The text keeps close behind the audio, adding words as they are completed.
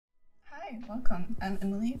Hi, welcome. I'm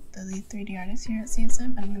Emily, the lead 3D artist here at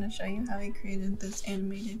CSM, and I'm going to show you how I created this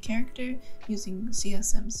animated character using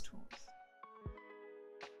CSM's tools.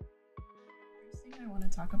 First thing I want to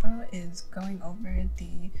talk about is going over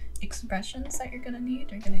the expressions that you're going to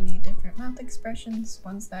need. You're going to need different mouth expressions,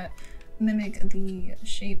 ones that mimic the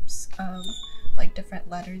shapes of like different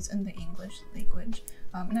letters in the English language.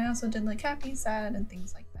 And I also did like happy, sad, and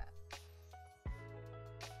things like that.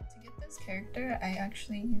 Character, I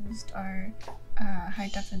actually used our high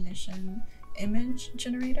definition image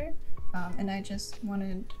generator, and I just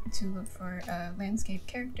wanted to look for a landscape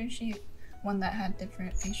character sheet, one that had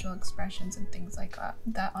different facial expressions and things like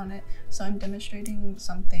that on it. So I'm demonstrating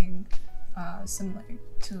something similar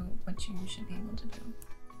to what you should be able to do.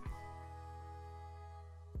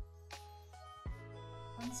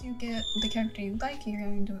 Once you get the character you like, you're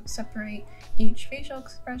going to separate each facial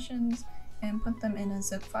expressions and put them in a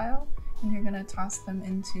zip file, and you're going to toss them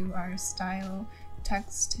into our style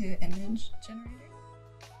text to image generator.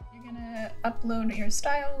 You're going to upload your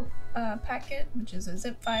style packet, which is a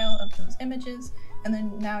zip file of those images, and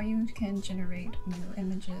then now you can generate new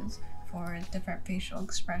images for different facial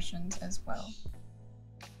expressions as well.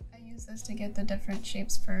 I use this to get the different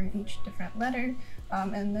shapes for each different letter,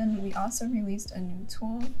 and then we also released a new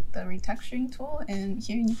tool, the Retexturing Tool, and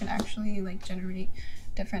here you can actually like generate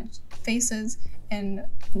different faces and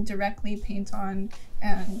directly paint on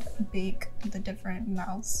and bake the different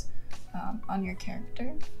mouths on your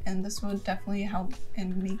character, and this will definitely help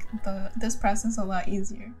and make this process a lot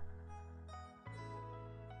easier.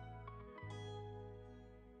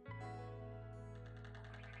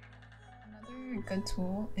 Another good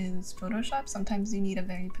tool is Photoshop. Sometimes you need a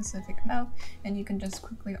very specific mouth, and you can just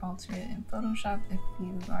quickly alter it in Photoshop if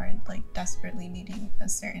you are like desperately needing a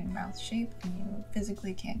certain mouth shape and you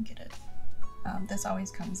physically can't get it. This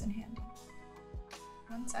always comes in handy.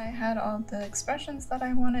 Once I had all the expressions that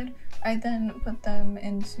I wanted, I then put them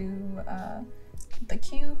into the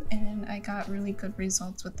cube, and I got really good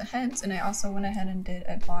results with the heads, and I also went ahead and did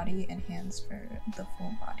a body and hands for the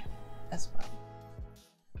full body as well.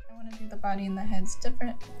 I want to do the body and the heads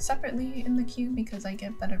separately in the cube because I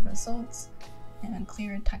get better results and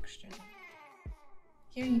clearer texture.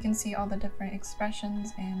 Here you can see all the different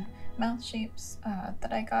expressions and mouth shapes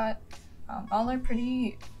that I got. All are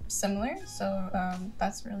pretty similar, so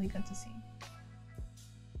that's really good to see.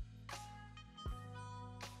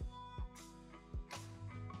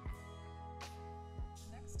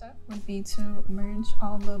 Next step would be to merge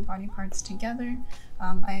all the body parts together.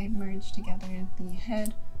 I merged together the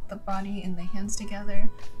head, the body, and the hands together.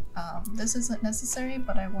 This isn't necessary,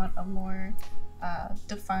 but I want a more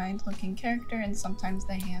defined looking character, and sometimes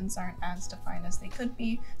the hands aren't as defined as they could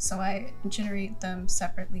be, so I generate them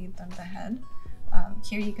separately than the head.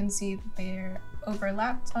 Here you can see they're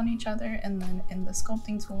overlapped on each other, and then in the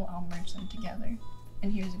sculpting tool I'll merge them together,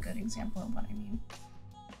 and here's a good example of what I mean.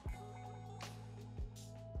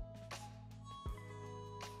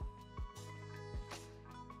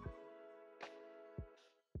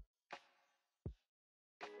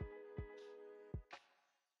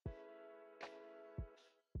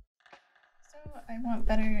 I want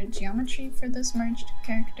better geometry for this merged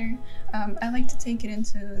character. I like to take it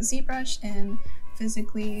into ZBrush and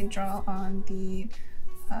physically draw on the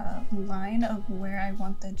line of where I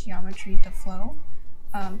want the geometry to flow.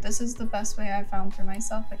 This is the best way I found for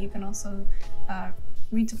myself, but you can also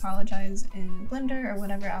retopologize in Blender or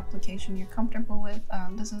whatever application you're comfortable with.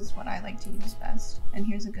 This is what I like to use best, and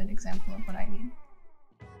here's a good example of what I mean.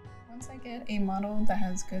 Once I get a model that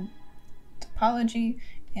has good topology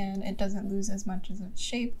and it doesn't lose as much as its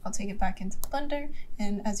shape, I'll take it back into Blender,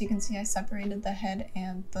 and as you can see I separated the head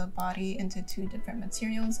and the body into two different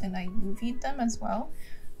materials, and I UV'd them as well,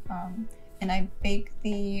 and I baked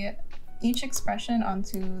each expression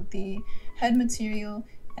onto the head material,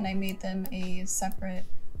 and I made them a separate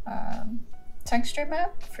texture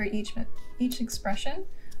map for each expression,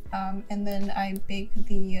 and then I baked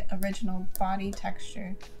the original body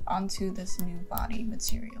texture onto this new body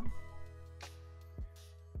material.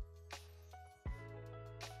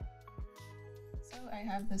 I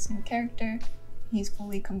have this new character. He's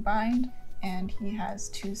fully combined, and he has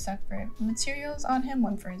two separate materials on him,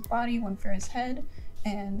 one for his body, one for his head,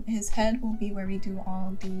 and his head will be where we do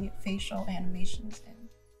all the facial animations in.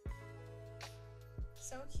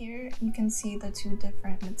 So here you can see the two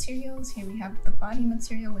different materials. Here we have the body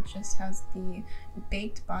material, which just has the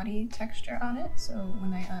baked body texture on it, so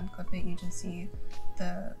when I unclip it you just see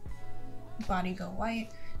the body go white.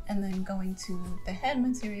 And then going to the head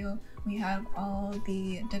material, we have all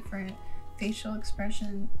the different facial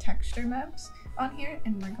expression texture maps on here,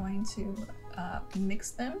 and we're going to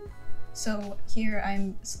mix them So here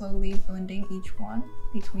I'm slowly blending each one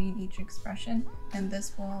between each expression, and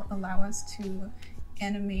this will allow us to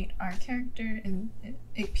animate our character and it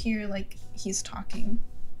appear like he's talking,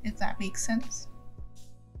 if that makes sense.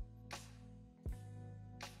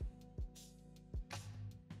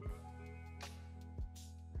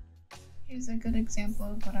 Here's a good example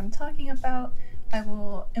of what I'm talking about. I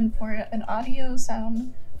will import an audio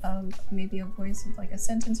sound of maybe a voice of like a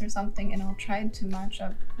sentence or something, and I'll try to match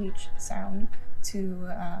up each sound to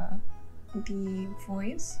the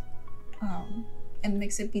voice and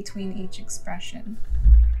mix it between each expression.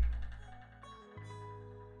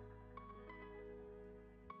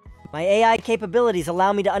 My AI capabilities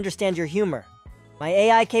allow me to understand your humor. My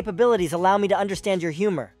AI capabilities allow me to understand your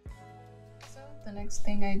humor. So the next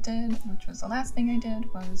thing I did, which was the last thing I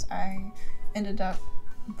did, was I ended up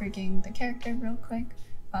rigging the character real quick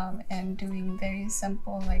and doing very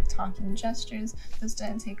simple like talking gestures. This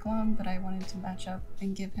didn't take long, but I wanted to match up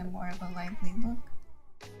and give him more of a lively look.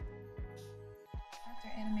 After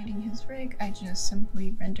animating his rig, I just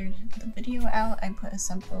simply rendered the video out. I put a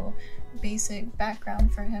simple basic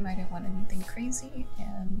background for him. I didn't want anything crazy,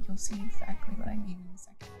 and you'll see exactly what I mean in a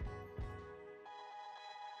second.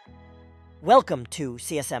 Welcome to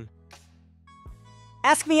CSM.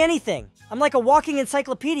 Ask me anything. I'm like a walking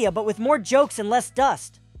encyclopedia, but with more jokes and less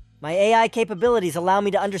dust. My AI capabilities allow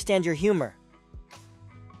me to understand your humor.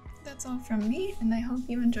 That's all from me, and I hope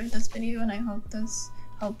you enjoyed this video, and I hope this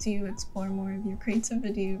helped you explore more of your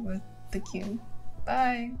creativity with the Cube.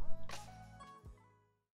 Bye!